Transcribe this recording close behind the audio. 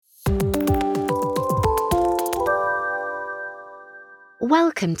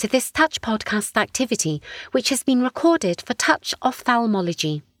Welcome to this Touch podcast activity, which has been recorded for Touch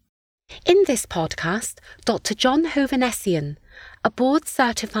Ophthalmology. In this podcast, Dr. John Hovhanessian, a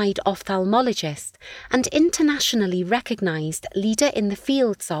board-certified ophthalmologist and internationally recognised leader in the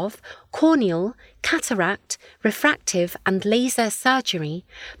fields of corneal, cataract, refractive and laser surgery,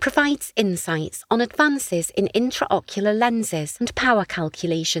 provides insights on advances in intraocular lenses and power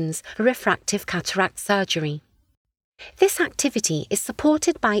calculations for refractive cataract surgery. This activity is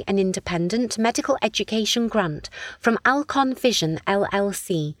supported by an independent medical education grant from Alcon Vision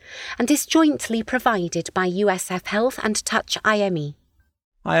LLC and is jointly provided by USF Health and Touch IME.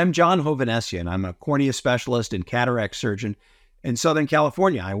 Hi, I'm John Hovhanessian. I'm a cornea specialist and cataract surgeon in Southern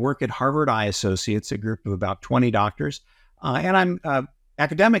California. I work at Harvard Eye Associates, a group of about 20 doctors, and I'm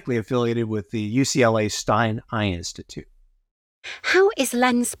academically affiliated with the UCLA Stein Eye Institute. How is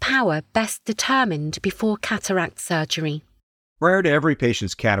lens power best determined before cataract surgery? Prior to every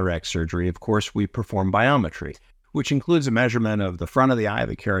patient's cataract surgery, of course, we perform biometry, which includes a measurement of the front of the eye,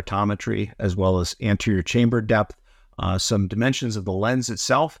 the keratometry, as well as anterior chamber depth, some dimensions of the lens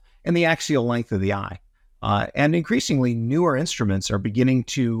itself, and the axial length of the eye. And increasingly, newer instruments are beginning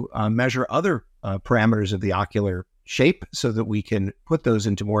to measure other parameters of the ocular shape so that we can put those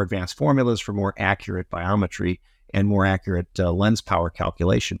into more advanced formulas for more accurate biometry and more accurate lens power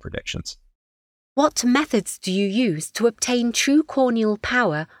calculation predictions. What methods do you use to obtain true corneal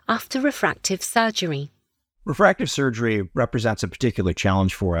power after refractive surgery? Refractive surgery represents a particular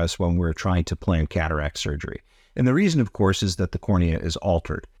challenge for us when we're trying to plan cataract surgery. And the reason, of course, is that the cornea is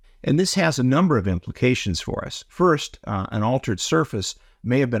altered. And this has a number of implications for us. First, an altered surface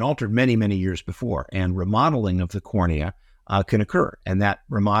may have been altered many, many years before, and remodeling of the cornea can occur, and that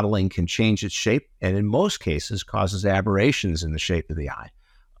remodeling can change its shape, and in most cases causes aberrations in the shape of the eye,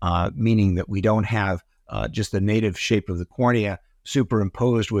 meaning that we don't have just the native shape of the cornea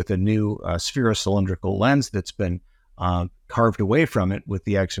superimposed with a new spherocylindrical lens that's been carved away from it with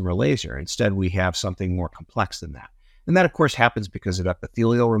the excimer laser. Instead, we have something more complex than that. And that, of course, happens because of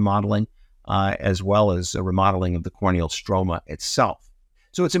epithelial remodeling, as well as a remodeling of the corneal stroma itself.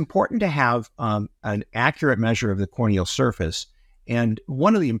 So it's important to have an accurate measure of the corneal surface. And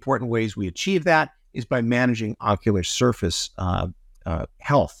one of the important ways we achieve that is by managing ocular surface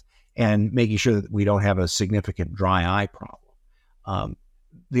health and making sure that we don't have a significant dry eye problem.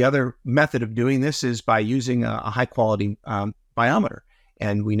 The other method of doing this is by using a high-quality biometer.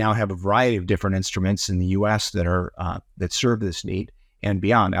 And we now have a variety of different instruments in the U.S. that serve this need and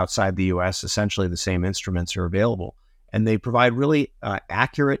beyond. Outside the U.S., essentially the same instruments are available. And they provide really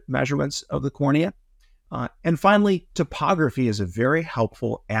accurate measurements of the cornea. And finally, topography is a very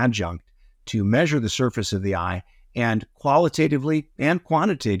helpful adjunct to measure the surface of the eye and qualitatively and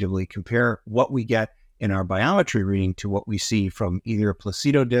quantitatively compare what we get in our biometry reading to what we see from either a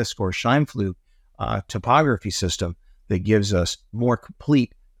Placido disc or Scheimpflug topography system that gives us more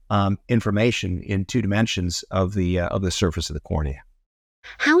complete information in two dimensions of the surface of the cornea.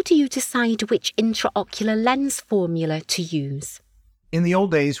 How do you decide which intraocular lens formula to use? In the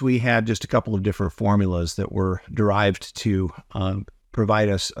old days, we had just a couple of different formulas that were derived to provide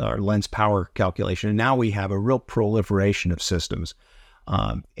us our lens power calculation. And now we have a real proliferation of systems.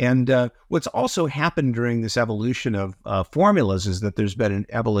 And what's also happened during this evolution of formulas is that there's been an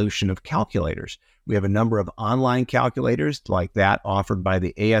evolution of calculators. We have a number of online calculators like that offered by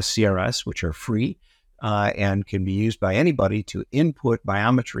the ASCRS, which are free. And can be used by anybody to input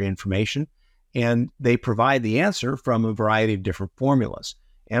biometry information, and they provide the answer from a variety of different formulas.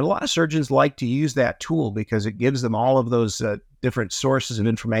 And a lot of surgeons like to use that tool because it gives them all of those different sources of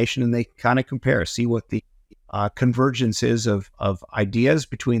information, and they kind of compare, see what the convergence is of ideas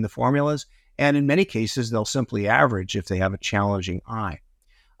between the formulas, and in many cases, they'll simply average if they have a challenging eye.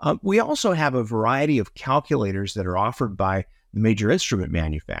 We also have a variety of calculators that are offered by major instrument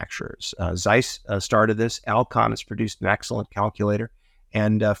manufacturers. Zeiss started this. Alcon has produced an excellent calculator.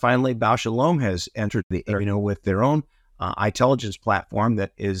 And finally, Bausch & Lomb has entered the area with their own iTelligence platform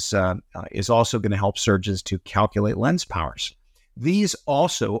that is also going to help surgeons to calculate lens powers. These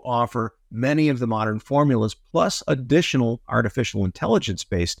also offer many of the modern formulas, plus additional artificial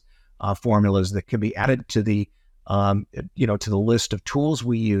intelligence-based formulas that can be added to the to the list of tools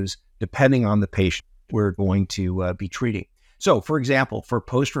we use depending on the patient we're going to be treating. So, for example, for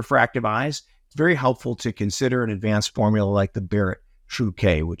post-refractive eyes, it's very helpful to consider an advanced formula like the Barrett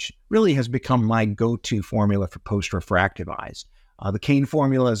True-K, which really has become my go-to formula for post-refractive eyes. The Kane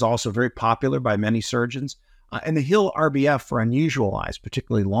formula is also very popular by many surgeons. And the Hill RBF for unusual eyes,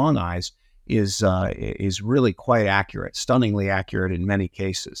 particularly long eyes, is really quite accurate, stunningly accurate in many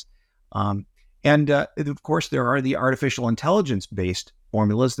cases. And of course, there are the artificial intelligence-based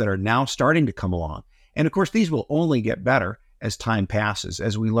formulas that are now starting to come along. And of course, these will only get better as time passes,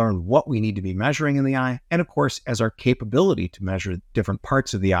 as we learn what we need to be measuring in the eye, and of course, as our capability to measure different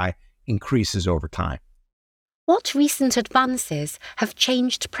parts of the eye increases over time. What recent advances have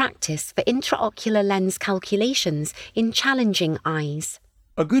changed practice for intraocular lens calculations in challenging eyes?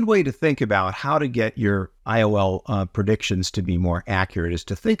 A good way to think about how to get your IOL predictions to be more accurate is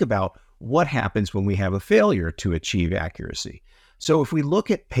to think about what happens when we have a failure to achieve accuracy. So if we look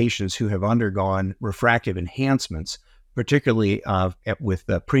at patients who have undergone refractive enhancements, particularly with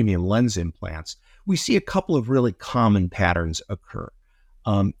premium lens implants, we see a couple of really common patterns occur.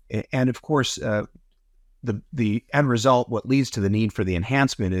 And of course, the end result, what leads to the need for the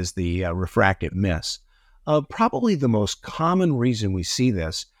enhancement, is the refractive miss. Probably the most common reason we see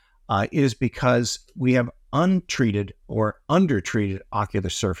this is because we have untreated or undertreated ocular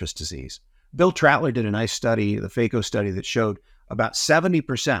surface disease. Bill Trattler did a nice study, the FACO study, that showed about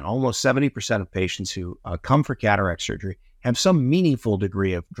 70%, almost 70% of patients who come for cataract surgery have some meaningful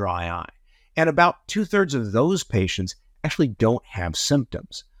degree of dry eye. And about 2/3 of those patients actually don't have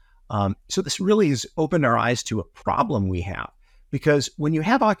symptoms. So this really has opened our eyes to a problem we have, because when you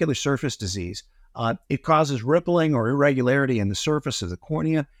have ocular surface disease, it causes rippling or irregularity in the surface of the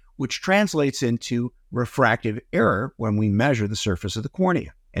cornea, which translates into refractive error when we measure the surface of the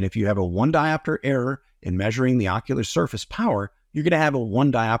cornea. And if you have a 1 diopter error in measuring the ocular surface power, you're going to have a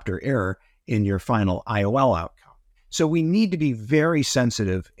 1 diopter error in your final IOL outcome. So we need to be very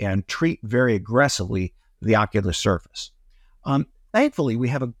sensitive and treat very aggressively the ocular surface. Thankfully, we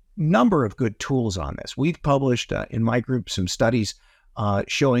have a number of good tools on this. We've published in my group some studies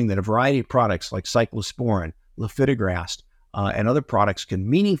showing that a variety of products like cyclosporin, lifitegrast, and other products can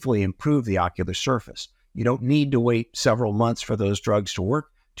meaningfully improve the ocular surface. You don't need to wait several months for those drugs to work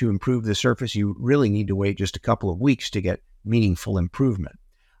to improve the surface. You really need to wait just a couple of weeks to get meaningful improvement.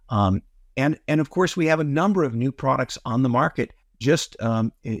 And of course, we have a number of new products on the market just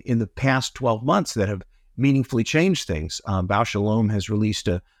in the past 12 months that have meaningfully changed things. Bausch & Lomb has released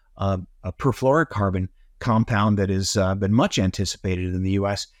a perfluorocarbon compound that has been much anticipated in the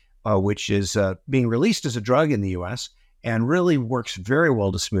U.S., which is being released as a drug in the U.S. and really works very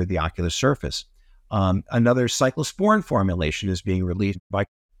well to smooth the ocular surface. Another cyclosporin formulation is being released by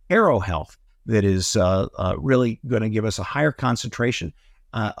Aero Health that is really going to give us a higher concentration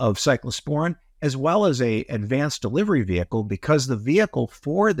of cyclosporin, as well as a advanced delivery vehicle, because the vehicle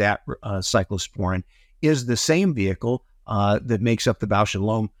for that cyclosporin is the same vehicle that makes up the Bausch &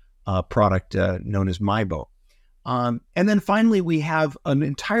 Lomb product known as Mibo. And then finally, we have an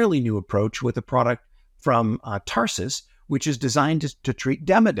entirely new approach with a product from Tarsus, which is designed to treat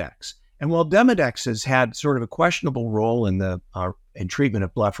Demodex. And while Demodex has had sort of a questionable role in the treatment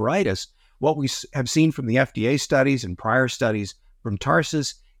of blepharitis, what we have seen from the FDA studies and prior studies from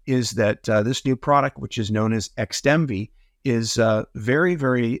Tarsus is that this new product, which is known as Xdemvy, is very,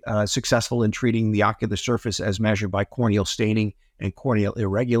 very successful in treating the ocular surface as measured by corneal staining and corneal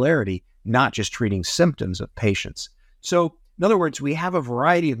irregularity, not just treating symptoms of patients. So, in other words, we have a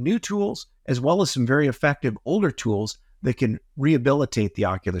variety of new tools as well as some very effective older tools that can rehabilitate the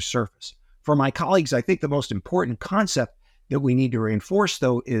ocular surface. For my colleagues, I think the most important concept that we need to reinforce,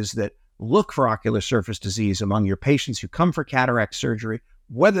 though, is that look for ocular surface disease among your patients who come for cataract surgery,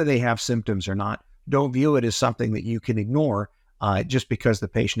 whether they have symptoms or not. Don't view it as something that you can ignore just because the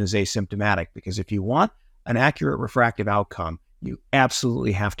patient is asymptomatic, because if you want an accurate refractive outcome, you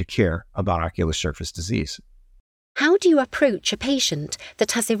absolutely have to care about ocular surface disease. How do you approach a patient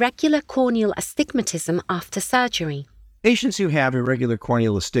that has irregular corneal astigmatism after surgery? Patients who have irregular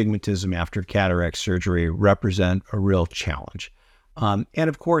corneal astigmatism after cataract surgery represent a real challenge. And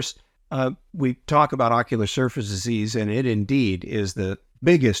of course, we talk about ocular surface disease, and it indeed is the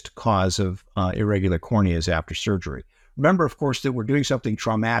biggest cause of irregular corneas after surgery. Remember, of course, that we're doing something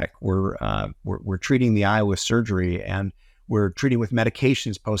traumatic. We're treating the eye with surgery, and we're treating with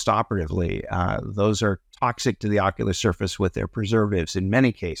medications postoperatively. Those are toxic to the ocular surface with their preservatives in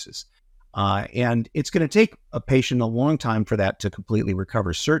many cases. And it's going to take a patient a long time for that to completely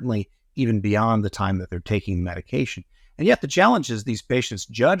recover, certainly even beyond the time that they're taking medication. And yet the challenge is these patients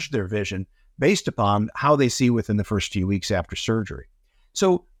judge their vision based upon how they see within the first few weeks after surgery.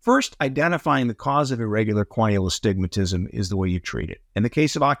 So first, identifying the cause of irregular corneal astigmatism is the way you treat it. In the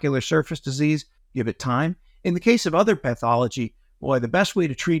case of ocular surface disease, give it time. In the case of other pathology, boy, the best way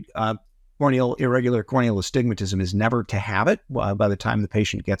to treat irregular corneal astigmatism is never to have it by the time the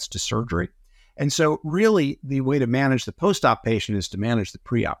patient gets to surgery. And so really the way to manage the post-op patient is to manage the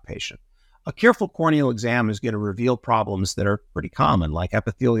pre-op patient. a careful corneal exam is going to reveal problems that are pretty common, like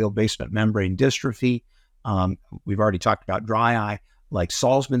epithelial basement membrane dystrophy. We've already talked about dry eye, like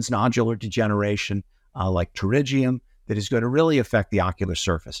Salzmann's nodular degeneration, like pterygium, that is going to really affect the ocular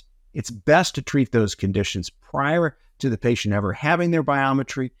surface. It's best to treat those conditions prior to the patient ever having their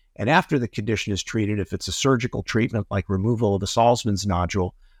biometry, and after the condition is treated. If it's a surgical treatment like removal of the Salzmann's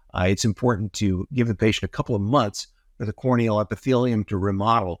nodule, it's important to give the patient a couple of months for the corneal epithelium to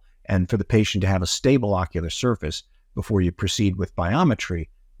remodel and for the patient to have a stable ocular surface before you proceed with biometry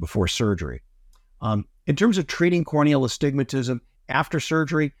before surgery. In terms of treating corneal astigmatism after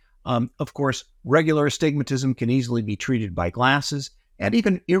surgery, of course, regular astigmatism can easily be treated by glasses, and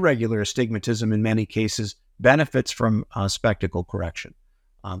even irregular astigmatism in many cases benefits from spectacle correction.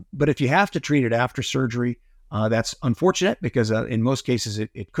 But if you have to treat it after surgery, that's unfortunate because in most cases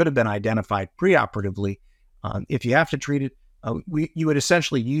it could have been identified preoperatively. If you have to treat it, you would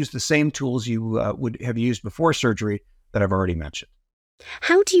essentially use the same tools you would have used before surgery that I've already mentioned.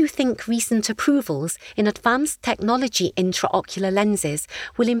 How do you think recent approvals in advanced technology intraocular lenses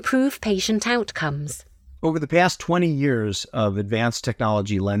will improve patient outcomes? Over the past 20 years of advanced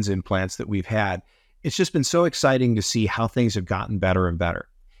technology lens implants that we've had, it's just been so exciting to see how things have gotten better and better.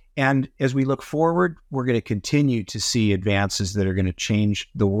 And as we look forward, we're going to continue to see advances that are going to change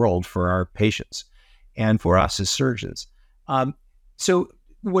the world for our patients and for us as surgeons. So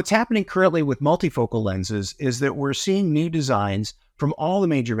what's happening currently with multifocal lenses is that we're seeing new designs from all the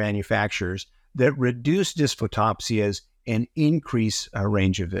major manufacturers that reduce dysphotopsias and increase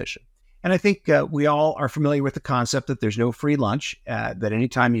range of vision. And I think we all are familiar with the concept that there's no free lunch, that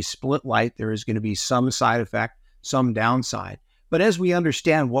anytime you split light, there is going to be some side effect, some downside. But as we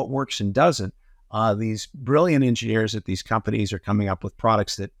understand what works and doesn't, these brilliant engineers at these companies are coming up with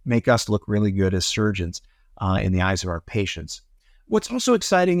products that make us look really good as surgeons in the eyes of our patients. What's also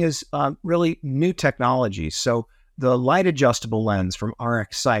exciting is really new technologies. So the light adjustable lens from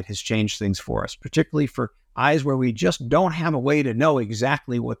RxSight has changed things for us, particularly for eyes where we just don't have a way to know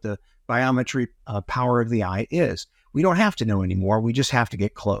exactly what the biometry power of the eye is. We don't have to know anymore. We just have to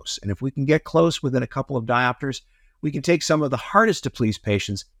get close. And if we can get close within a couple of diopters, we can take some of the hardest to please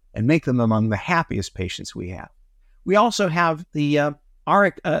patients and make them among the happiest patients we have. We also have the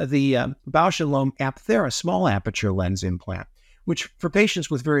Bausch & Lomb Apthera small aperture lens implant, which for patients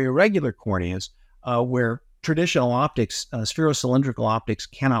with very irregular corneas, where traditional optics, spherocylindrical optics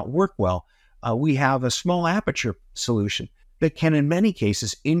cannot work well, we have a small aperture solution that can in many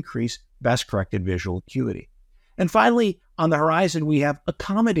cases increase best corrected visual acuity. And finally, on the horizon, we have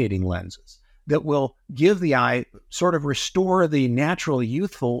accommodating lenses that will give the eye, sort of restore the natural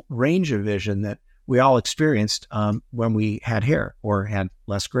youthful range of vision that we all experienced when we had hair or had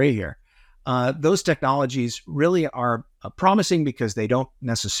less gray hair. Those technologies really are promising because they don't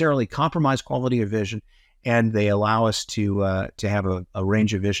necessarily compromise quality of vision, and they allow us to have a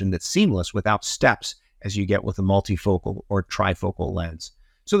range of vision that's seamless without steps as you get with a multifocal or trifocal lens.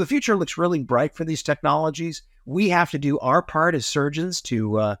 So the future looks really bright for these technologies. We have to do our part as surgeons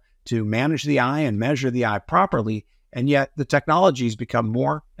to manage the eye and measure the eye properly, and yet the technologies become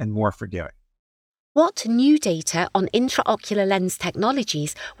more and more forgiving. What new data on intraocular lens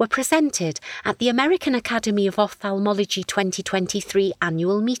technologies were presented at the American Academy of Ophthalmology 2023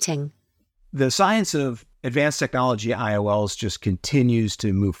 annual meeting? The science of advanced technology IOLs just continues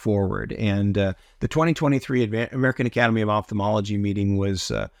to move forward. And the 2023 American Academy of Ophthalmology meeting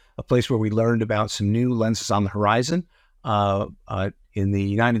was a place where we learned about some new lenses on the horizon. In the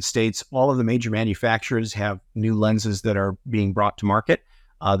United States, all of the major manufacturers have new lenses that are being brought to market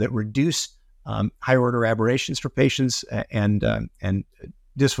that reduce high-order aberrations for patients and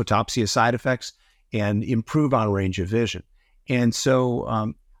dysphotopsia side effects and improve on range of vision. And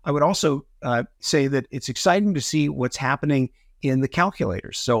so I would also say that it's exciting to see what's happening in the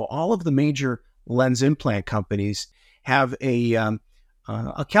calculators. So all of the major lens implant companies have a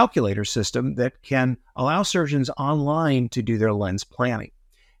calculator system that can allow surgeons online to do their lens planning.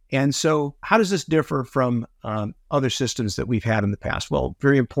 And so how does this differ from other systems that we've had in the past? Well,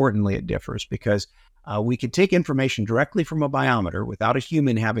 very importantly, it differs because we can take information directly from a biometer without a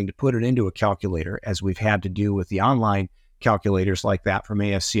human having to put it into a calculator, as we've had to do with the online calculators like that from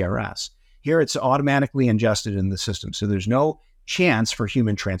ASCRS. Here, it's automatically ingested in the system, so there's no chance for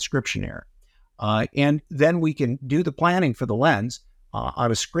human transcription error. And then we can do the planning for the lens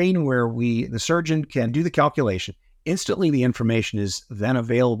on a screen where the surgeon can do the calculation. Instantly, the information is then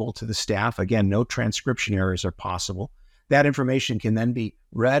available to the staff. Again, no transcription errors are possible. That information can then be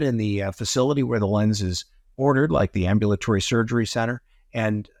read in the facility where the lens is ordered, like the ambulatory surgery center.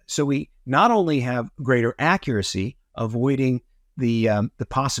 And so we not only have greater accuracy, avoiding the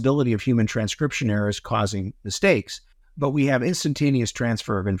possibility of human transcription errors causing mistakes, but we have instantaneous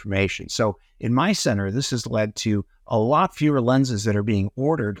transfer of information. So in my center, this has led to a lot fewer lenses that are being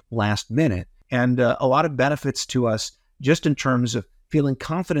ordered last minute, and a lot of benefits to us just in terms of feeling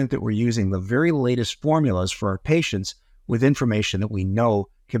confident that we're using the very latest formulas for our patients with information that we know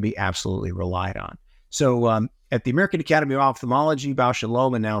can be absolutely relied on. So at the American Academy of Ophthalmology, Bausch &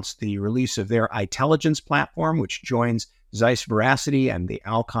 Lomb announced the release of their iTelligence platform, which joins Zeiss Veracity and the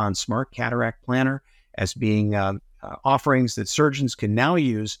Alcon Smart Cataract Planner as being offerings that surgeons can now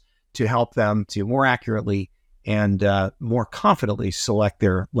use to help them to more accurately and more confidently select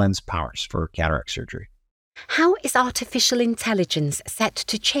their lens powers for cataract surgery. How is artificial intelligence set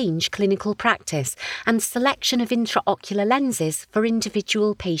to change clinical practice and selection of intraocular lenses for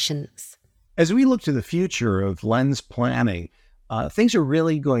individual patients? As we look to the future of lens planning, things are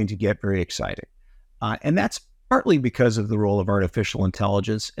really going to get very exciting. And that's partly because of the role of artificial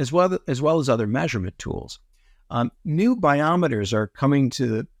intelligence as well as other measurement tools. New biometers are coming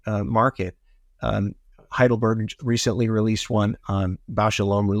to the market. Heidelberg recently released one. Bausch &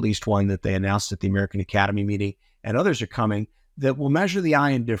 Lomb released one that they announced at the American Academy meeting, and others are coming that will measure the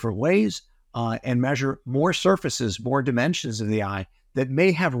eye in different ways and measure more surfaces, more dimensions of the eye that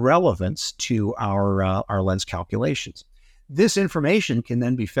may have relevance to our lens calculations. This information can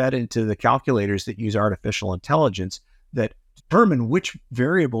then be fed into the calculators that use artificial intelligence that determine which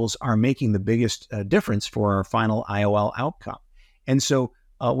variables are making the biggest difference for our final IOL outcome. And so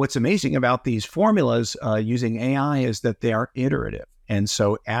what's amazing about these formulas using AI is that they are iterative. And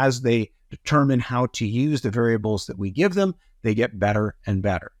so as they determine how to use the variables that we give them, they get better and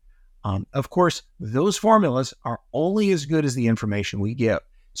better. Of course, those formulas are only as good as the information we give.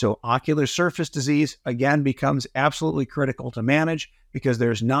 So ocular surface disease, again, becomes absolutely critical to manage because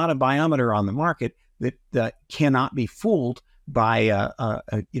there's not a biometer on the market that cannot be fooled by a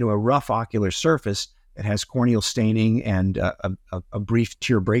rough ocular surface that has corneal staining and a brief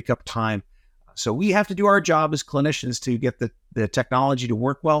tear breakup time. So we have to do our job as clinicians to get the technology to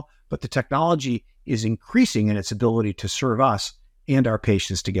work well, but the technology is increasing in its ability to serve us and our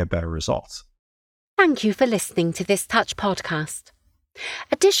patients to get better results. Thank you for listening to this Touch podcast.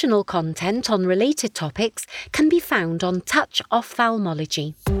 Additional content on related topics can be found on Touch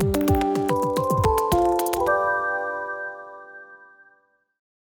Ophthalmology.